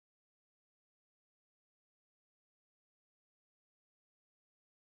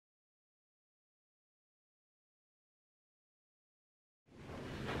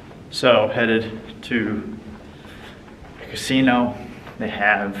So headed to a casino. They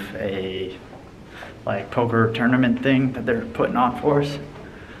have a like poker tournament thing that they're putting on for us.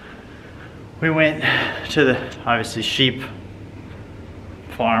 We went to the obviously sheep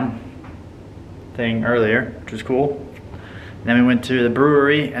farm thing earlier, which was cool. And then we went to the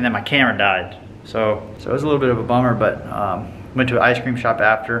brewery, and then my camera died. So it was a little bit of a bummer, but went to an ice cream shop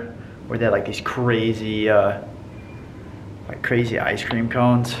after where they had like these crazy ice cream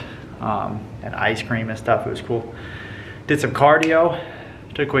cones and ice cream and stuff. It was cool. Did some cardio,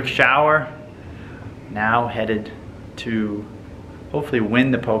 took a quick shower. Now headed to hopefully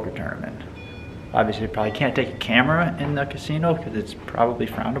win the poker tournament. Obviously probably can't take a camera in the casino because it's probably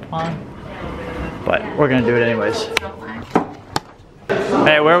frowned upon, but we're gonna do it anyways.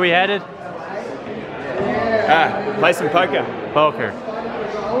 Hey, where are we headed? Play some poker. Poker.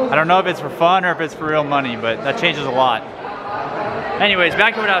 I don't know if it's for fun or if it's for real money, but that changes a lot. Anyways,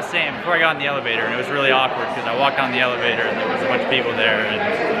 back to what I was saying before I got in the elevator, and it was really awkward because I walked on the elevator and there was a bunch of people there, and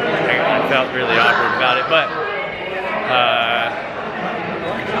I felt really awkward about it. But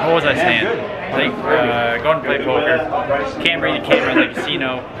what was I saying? I think going to play poker. Can't bring the camera in the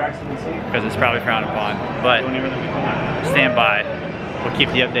casino because it's probably frowned upon. But stand by. We'll keep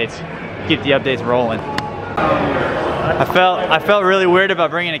the updates rolling. I felt really weird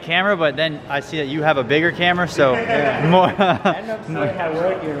about bringing a camera, but then I see that you have a bigger camera, so more. I don't know how to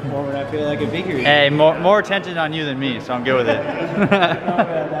work uniform, and I feel like a bigger. Hey, more attention on you than me, so I'm good with it.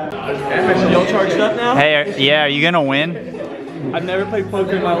 Y'all charged up now? Hey, yeah, are you gonna win? I've never played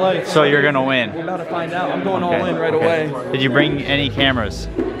poker in my life. So you're gonna win. We're about to find out. I'm going all in right away. Did you bring any cameras?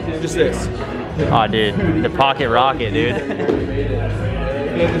 Just this. Oh, dude, the pocket rocket, dude.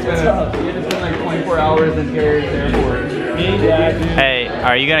 You have to spend like 24 hours in Paris airport. Hey,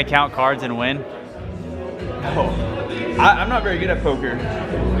 are you gonna count cards and win? No. I'm not very good at poker.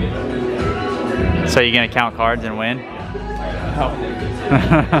 So you're gonna count cards and win? No.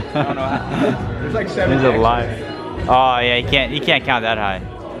 I don't know how. There's like 7. There's a lie. Oh yeah, you can't count that high.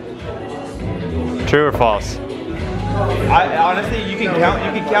 True or false? Honestly, you can count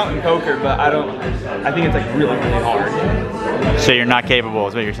in poker, but I think it's like really hard. So you're not capable,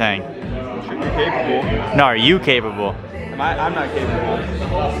 is what you're saying? You're capable. No, are you capable? I'm not capable.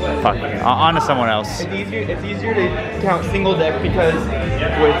 Fuck. On to someone else. It's easier to count single deck because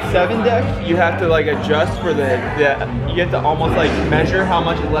with 7 deck you have to like adjust for you have to almost like measure how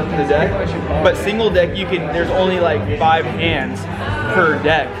much is left in the deck. But single deck there's only like 5 hands per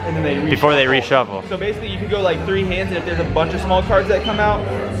deck, and then they before they reshuffle. So basically you could go like 3 hands, and if there's a bunch of small cards that come out,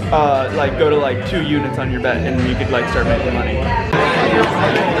 like go to like 2 units on your bet, and you could like start making money.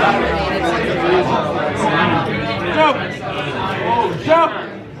 Jump! Jump!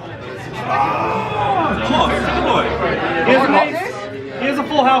 Come on, boy. He has an ace. He has a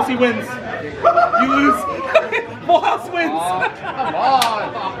full house, he wins. You lose. Full house wins. Come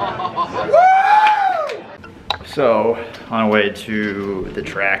on. So, on our way to the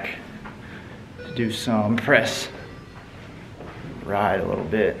track to do some press ride a little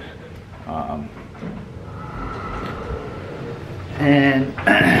bit. And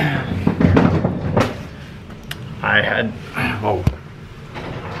I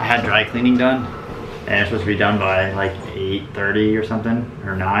had dry cleaning done, and it's supposed to be done by like 8:30 or something,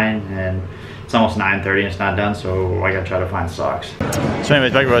 or 9, and it's almost 9:30 and it's not done, so I gotta try to find socks. So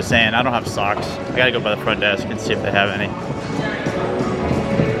anyways, like what I was saying, I don't have socks. I gotta go by the front desk and see if they have any.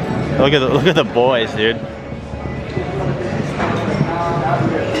 Look at the boys, dude.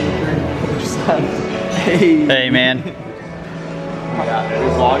 Hey man.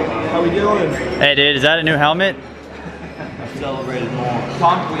 How we doing? Hey dude, is that a new helmet? Celebrated more.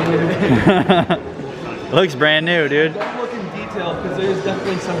 Tom, looks brand new, dude. Don't look in detail because there's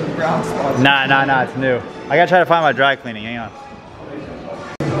definitely some brown spots. Nah, it's new. I gotta try to find my dry cleaning, hang on.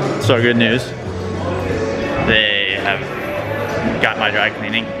 So good news. They have got my dry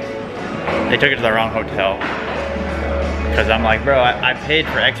cleaning. They took it to the wrong hotel. Because I'm like, bro, I paid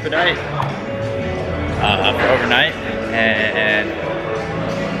for expedite for overnight, and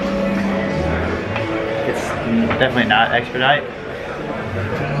it's definitely not expedite.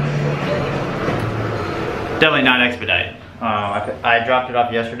 Definitely not expedite. I dropped it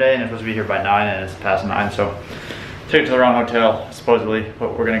off yesterday and it's supposed to be here by 9 and it's past 9, so took it to the wrong hotel, supposedly,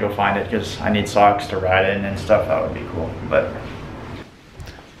 but we're gonna go find it because I need socks to ride in and stuff. That would be cool, but.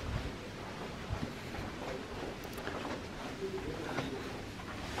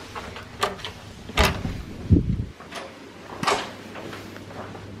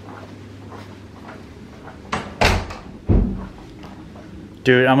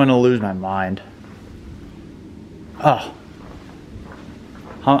 Dude, I'm gonna lose my mind. Oh.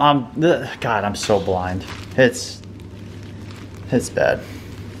 God, I'm so blind. It's bad.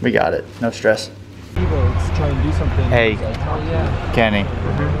 We got it. No stress. Let's try and do something. Hey, like, oh, yeah. Kenny,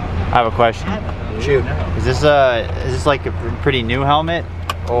 I have a question. Shoot. Is this like a pretty new helmet,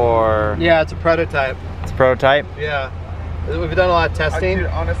 or? Yeah, it's a prototype. It's a prototype. Yeah. We've done a lot of testing. Dude,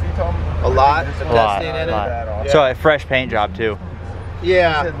 honestly, Tom, A lot. A lot. Testing in it. Yeah. So a fresh paint job too.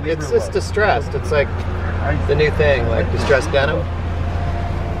 Yeah, it's distressed. It's like the new thing, like distressed denim.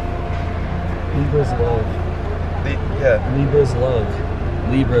 Libra's love. Yeah. Libra's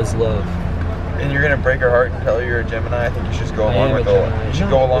love. Libra's love. And you're gonna break her heart and tell her you're a Gemini. I think you should just go I along am with a the. Gemini. You should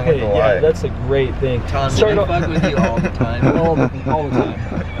go along with the Yeah, lie. that's a great thing. Tom, Start I off- fuck with you all the time. all the time.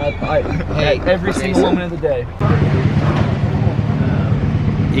 Hey, Every single moment of the day.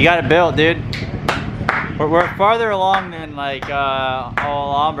 You got it built, dude. We're farther along than like old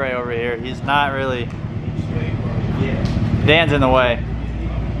Hombre over here. He's not really. Dan's in the way.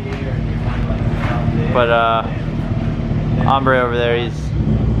 But Hombre over there,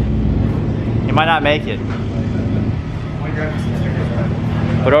 he might not make it.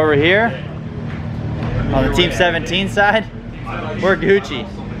 But over here, on the Team 17 side, we're Gucci.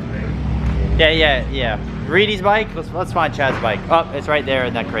 Yeah. Reedy's bike. Let's find Chad's bike. Oh, it's right there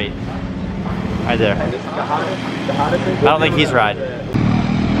in that crate. Right there. I don't think he's riding.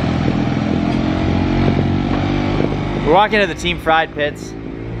 We're walking to the Team Fried pits.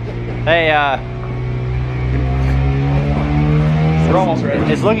 Hey, We're almost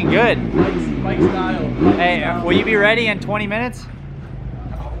ready. it's looking good. Bike style. Hey, will you be ready in 20 minutes?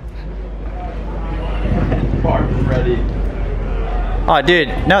 Ready. Oh, dude,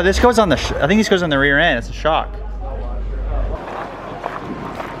 no, this goes on the. I think this goes on the rear end. It's a shock.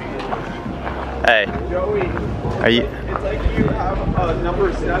 Hey, Joey, are you? it's like you have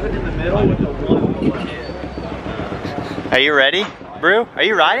number 7 in the middle with the 1. Are you ready, Brew? Are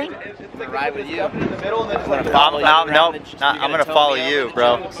you riding? It's like ride with you. In the middle, and then it's like I'm gonna follow you,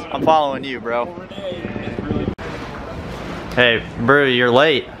 bro. I'm following you, bro. Hey, Brew, you're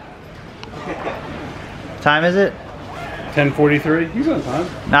late. Time is it? 10:43. He's on time.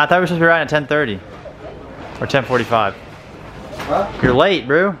 Nah, I thought we were supposed to be riding at 10:30 or 10:45. Huh? You're late,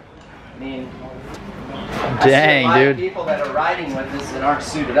 Brew. I mean, Dang, I see a lot of dude. people that are riding with us that aren't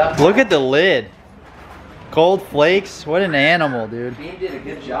suited up. Look at the lid. Cold flakes. What an animal, dude. Beam did a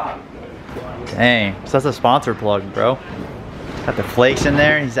good job. Dang. So that's a sponsor plug, bro. Got the flakes in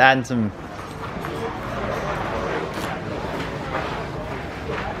there. He's adding some.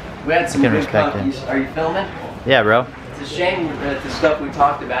 We had some Can good respect companies. Are you filming? Yeah, bro. It's a shame that the stuff we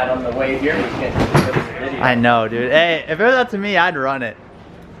talked about on the way here we can't put in the video. I know, dude. Hey, if it was up to me, I'd run it.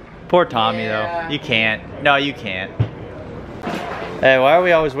 Poor Tommy, Yeah. though. You can't. No, you can't. Hey, why are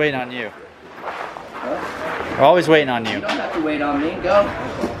we always waiting on you? We're always waiting on You you. don't have to wait on me. Go.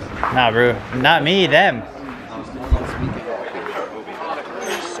 Nah, bro. Not me, them.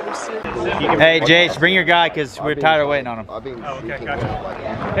 Hey, Jace, bring your guy because we're tired of waiting on him. Oh, okay, gotcha.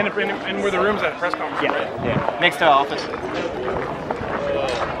 And where the room's at press conference, right? Yeah. Next to our office.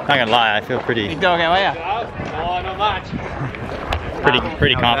 Not gonna lie, I feel pretty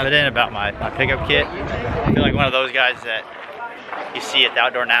confident about my pickup kit. I feel like one of those guys that you see at the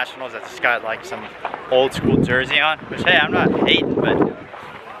outdoor nationals that's just got like some old school jersey on. Which, hey, I'm not hating, but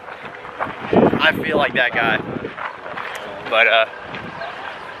I feel like that guy. But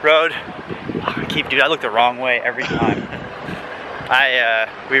road, dude, I look the wrong way every time.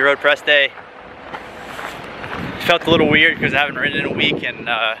 We rode press day. Felt a little weird because I haven't ridden in a week and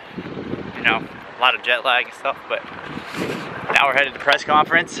you know, a lot of jet lag and stuff, but now we're headed to press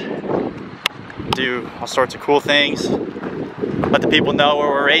conference, do all sorts of cool things, let the people know where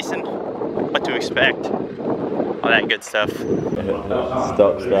we're racing, what to expect, all that good stuff.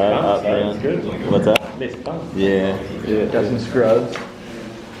 Stop start up man. What's that? Yeah. Got some scrubs.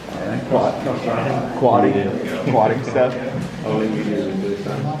 Quadding stuff.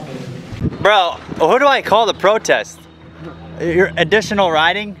 Bro, who do I call the protest? Your additional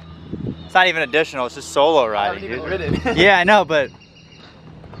riding? It's not even additional, it's just solo riding, dude. Yeah, I know, but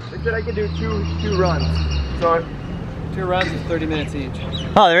They said I could do two runs. So 2 runs is 30 minutes each.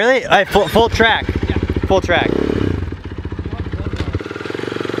 oh, really? All right, full track. Yeah. Full track.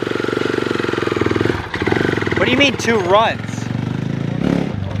 What do you mean 2 runs?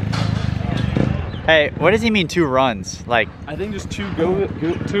 Hey, what does he mean 2 runs? Like, I think just two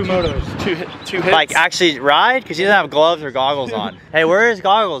motos, two hits. like actually ride? Because he doesn't have gloves or goggles on. Hey, where are his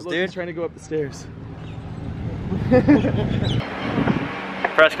goggles, Look, dude? he's trying to go up the stairs.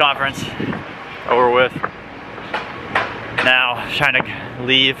 Press conference over with. Now trying to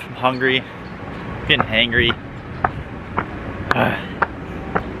leave. I'm hungry, getting hangry.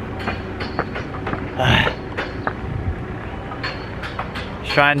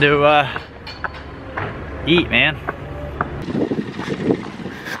 Trying to eat, man.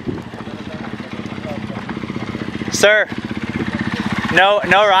 Sir, no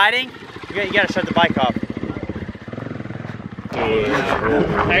riding? You gotta shut the bike off.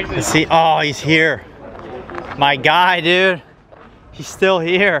 See, oh, he's here. My guy, dude. He's still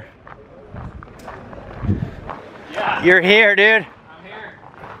here. Yeah. You're here, dude. I'm here.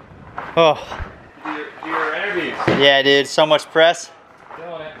 Oh. Do your interviews. Yeah, dude. So much press.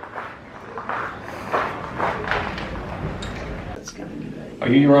 Doing it. Are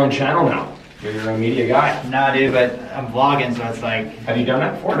you your own channel now? You're your own media guy. No, dude, but I'm vlogging, so it's like. Have you done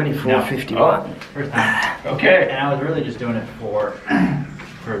that before? 24.51. Oh. First time. Okay. And I was really just doing it for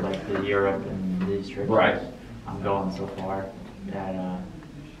like the Europe and these trips. Right. I'm going so far that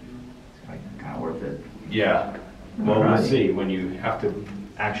it's like kind of worth it. Yeah. Well, we'll see when you have to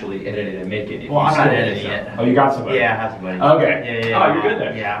actually edit it and make it. Well, I'm not editing it. Oh, you got somebody? Yeah, I have somebody. Okay. Yeah. Oh, you're good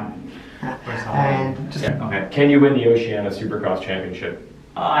then. Yeah. First time. Yeah. Okay. Can you win the Oceania Supercross Championship?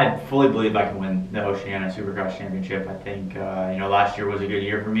 I fully believe I can win the Oceania Supercross Championship. I think, last year was a good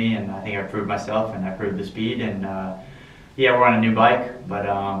year for me, and I think I proved myself, and I proved the speed, and yeah, we're on a new bike, but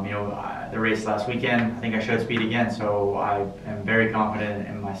the race last weekend, I think I showed speed again, so I am very confident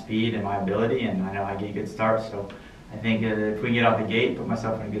in my speed and my ability, and I know I get good starts, so I think if we can get off the gate, put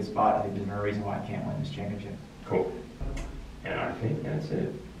myself in a good spot, I think there's no reason why I can't win this championship. Cool. And I think that's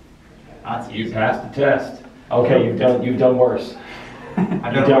it. That's You easy. passed the test. Okay, you've done worse.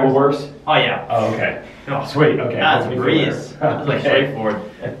 I've You've done done worse? Oh yeah. Oh, okay. Oh, Sweet, okay. That's Let's a be breeze. clear. That was like straightforward.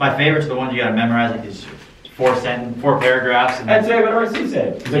 My favorites are the ones you gotta memorize, like these four paragraphs. And That's what RC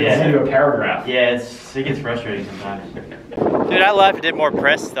said. They Yeah. can send you a paragraph. yeah, it gets frustrating sometimes. Dude, I left and did more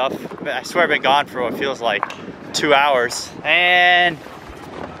press stuff. But I swear I've been gone for what feels like 2 hours. And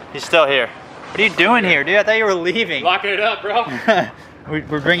he's still here. What are you doing here, dude? I thought you were leaving. Locking it up, bro.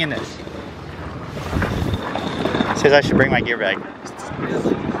 We're bringing this. Says I should bring my gear bag.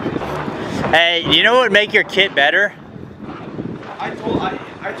 Hey, you know what would make your kit better? I told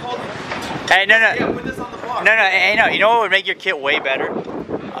Hey, no. yeah, put this on the block. No, hey, no. You know what would make your kit way better?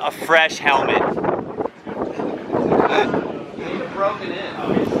 A fresh helmet. Broken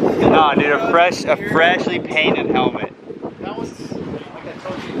in. No, dude, a freshly painted helmet. That was, like I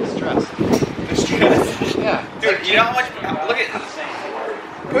told you, distressed. Distressed. Yeah. Dude, you know how much, look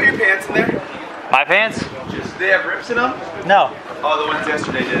at, put your pants in there. My pants? Do they have rips in them? No. Oh, the ones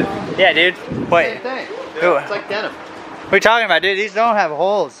yesterday did. Yeah, dude. Wait. Same thing. Who- It's like denim. What are you talking about, dude? These don't have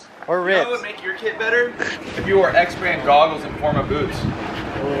holes or You know what ribs. would make your kit better? If you wore X-brand goggles and Forma boots.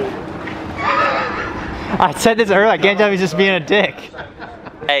 I said this earlier. I can't tell if he's just being a dick.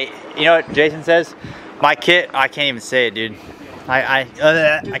 Hey, you know what Jason says? My kit, I can't even say it, dude. I Your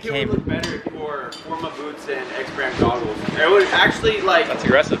can't kit would even. look better if you wore Forma boots and X-brand goggles. It would actually, like, That's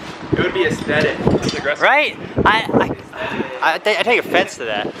aggressive. it would be aesthetic. That's aggressive. Right? I take offense to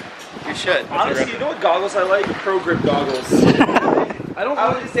that. You should. Honestly, you know what goggles I like? Pro grip goggles. I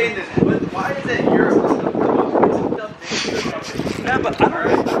was just saying this, but why is it Europe? Yeah, but I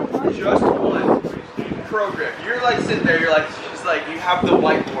don't just one pro grip. You're like sitting there, you're like, just like, you have the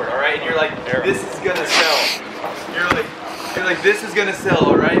whiteboard, all right? And you're like, this is gonna sell. You're like, this is gonna sell,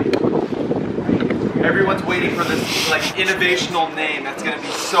 all right? Everyone's waiting for this like innovational name that's gonna be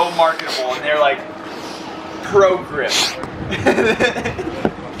so marketable, and they're like, pro grip.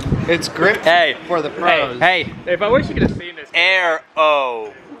 It's grip for the pros. Hey, If I wish you could have seen this. Air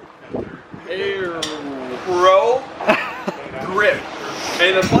O. Pro grip.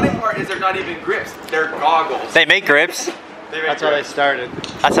 And the funny part is they're not even grips, they're goggles. They make grips. That's how they started.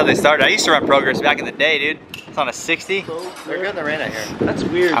 That's how they started. I used to run pro grips back in the day, dude. It's on a 60. They're good in the rain out here. That's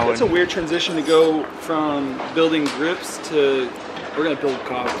weird. I That's a weird transition to go from building grips to we're gonna build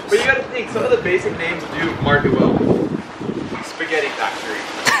goggles. But you gotta think, some of the basic names do market well. Spaghetti Factory.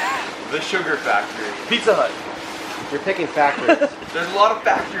 The Sugar Factory. Pizza Hut. You're picking factories. There's a lot of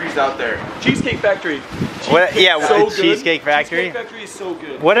factories out there. Cheesecake Factory. What? Yeah, So what, good. Cheesecake Factory. Cheesecake Factory is so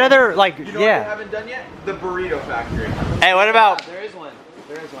good. What other like? You know what they Yeah. haven't done yet? The Burrito Factory. Hey, what about? There is one.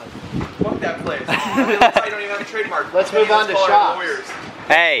 There is one. Fuck that place. That's why you don't even have a trademark. Let's move on to Call our shops. lawyers.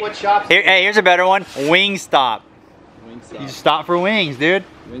 Hey, What shops? hey, here's a better one. Wingstop. You Wingstop. stop for wings, dude.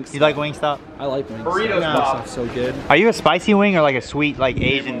 Wingstop. You like Wingstop? I like Wingstop. Burrito That stop. stuff's so good. Are you a spicy wing or like a sweet, like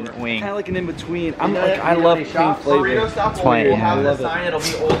Asian wing? Kind of like an in between. You know I any love clean shops? flavor. Burrito stop plain, will yeah. have I the love it. sign, it'll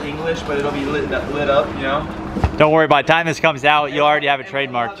be old English, but it'll be lit up, you know? Don't worry. By the time this comes out, you'll already have it And we'll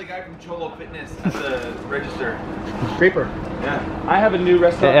trademarked. have the guy from Cholo Fitness at the register. Creeper. Yeah. I have a new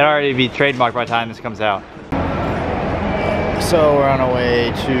restaurant. It'll already be trademarked by the time this comes out. So we're on our way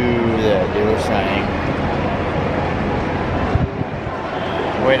to the dealer signing.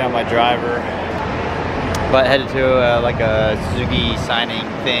 Waiting on my driver. But headed to like a Suzuki signing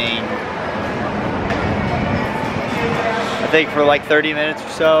thing. I think for like 30 minutes or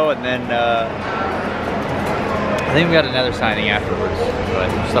so, and then I think we got another signing afterwards. But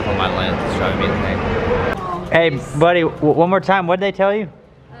stuff on my lens is driving me insane. Hey, buddy, one more time. What did they tell you?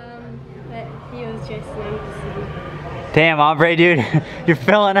 That he was just Anderson. Damn, Ombre, dude, you're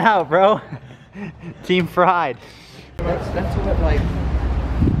filling out, bro. Team fried. That's what like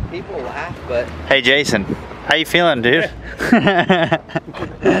people laugh, but Hey, Jason, how you feeling, dude?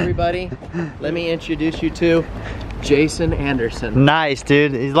 everybody, let me introduce you to Jason Anderson. Nice,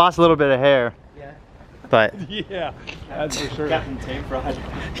 dude. He's lost a little bit of hair. Yeah. But Yeah, that's for sure. Captain Team Fried.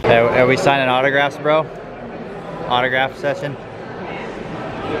 are we signing autographs, bro? Autograph session.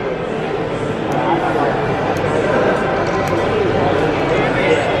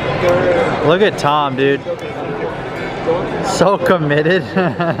 Look at Tom, dude. So committed.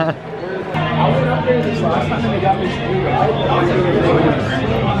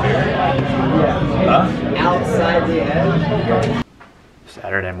 Outside the edge.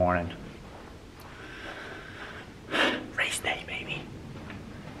 Saturday morning. Race day, baby.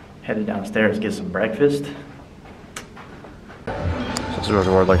 Headed downstairs to get some breakfast. So this is what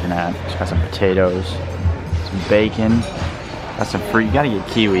we're looking at. It's got some potatoes, some bacon, got some fruit. You gotta get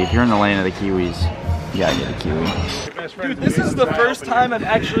kiwi. If you're in the lane of the kiwis, you gotta get a kiwi. Dude, this is the first time I've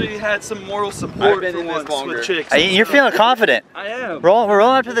actually had some moral support for once with chicks. You're feeling confident. I am. We're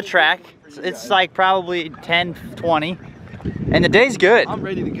rolling up to the track. It's like probably 10, 20. And the day's good. I'm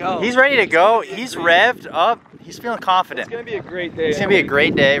ready to go. He's ready to go. He's revved up. He's feeling confident. It's gonna be a great day. It's gonna be a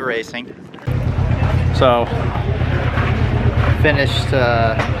great day of racing. So, finished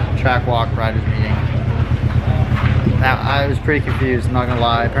track walk riders meeting. Now, I was pretty confused, I'm not gonna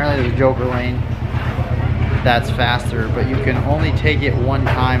lie. Apparently there's a Joker lane that's faster, but you can only take it one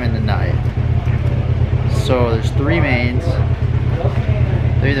time in the night. So there's 3 mains.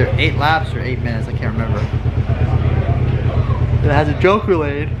 They're either 8 laps or 8 minutes, I can't remember. It has a Joker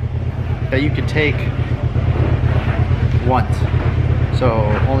lane that you can take once. So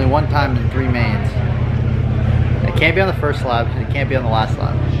only one time in 3 mains. It can't be on the first lap, and it can't be on the last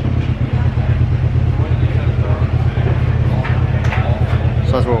lap.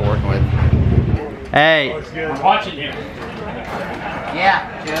 So that's what we're working with. Hey. I'm watching you.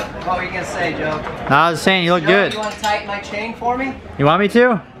 Yeah, Joe. What were you gonna say, Joe? No, I was saying you look Joe, good. You want to tighten my chain for me? You want me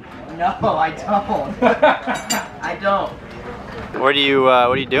to? No, I don't. I don't. What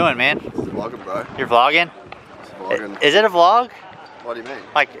are you doing, man? Vlogging, bro. You're vlogging? It's vlogging. Is it a vlog? What do you mean?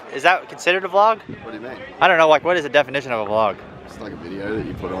 Like, is that considered a vlog? What do you mean? I don't know, like what is the definition of a vlog? It's like a video that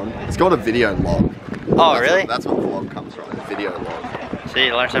you put on. It's called a video log. Oh, really? That's what vlog comes from, a video log. See,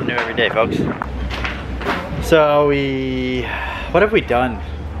 you learn something new every day, folks. So what have we done?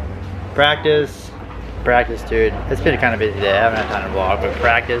 Practice, dude. It's been a kind of busy day. I haven't had time to vlog, but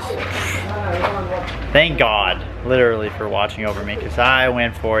practice. Thank God, literally, for watching over me, because I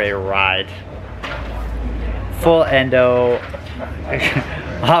went for a ride. Full endo,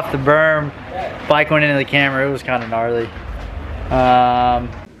 off the berm, bike went into the camera. It was kind of gnarly.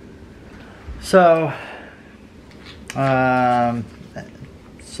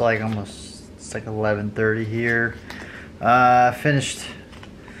 It's like it's like 11:30 here. I finished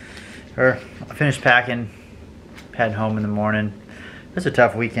packing, heading home in the morning. It's a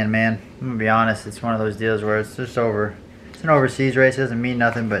tough weekend, man. I'm gonna be honest. It's one of those deals where it's just over. It's an overseas race. It doesn't mean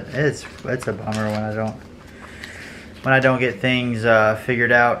nothing, but it's a bummer when I don't get things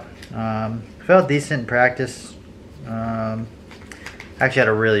figured out. Felt decent in practice. Actually had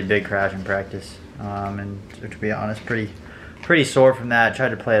a really big crash in practice, and to be honest, pretty sore from that. Tried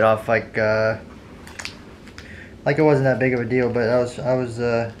to play it off like it wasn't that big of a deal, but I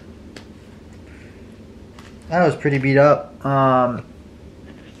was pretty beat up.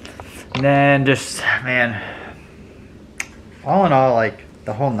 And then just, man, all in all, like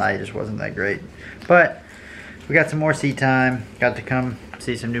the whole night just wasn't that great. But we got some more seat time. Got to come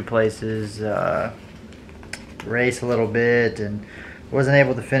see some new places, race a little bit, and wasn't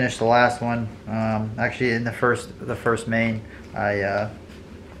able to finish the last one. Actually, in the first main, I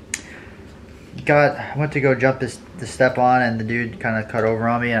went to go jump the step on, and the dude kind of cut over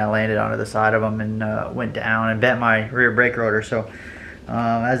on me, and I landed onto the side of him and went down and bent my rear brake rotor. So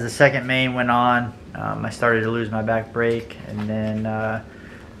as the second main went on, I started to lose my back brake, and then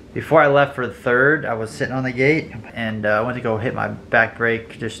before I left for the third, I was sitting on the gate, and I went to go hit my back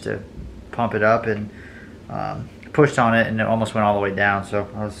brake just to pump it up, and pushed on it, and it almost went all the way down. So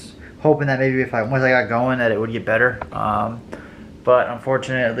I was hoping that maybe once I got going that it would get better, but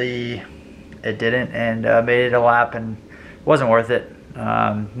unfortunately it didn't, and made it a lap, and it wasn't worth it.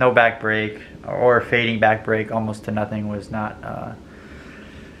 No back brake or fading back brake almost to nothing was not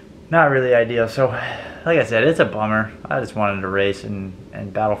really ideal. So like I said, it's a bummer. I just wanted to race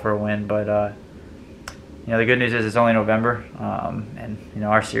and battle for a win, but you know, the good news is it's only November, and you know,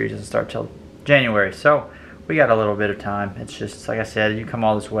 our series doesn't start till January, so we got a little bit of time. It's just like I said, you come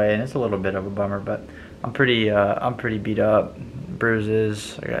all this way and it's a little bit of a bummer, but I'm pretty beat up,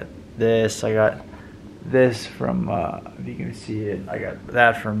 bruises. I got this from if you can see it, I got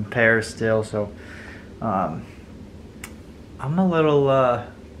that from Paris still, so I'm a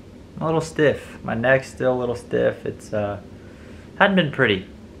little stiff. My neck's still a little stiff. It's hadn't been pretty,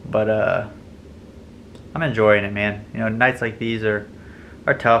 but I'm enjoying it, man. You know, nights like these are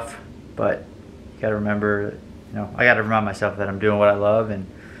tough, but you gotta remember, you know, I gotta remind myself that I'm doing what I love and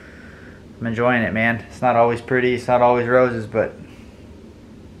I'm enjoying it, man. It's not always pretty, it's not always roses, but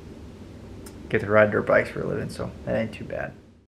get to ride dirt bikes for a living, so that ain't too bad.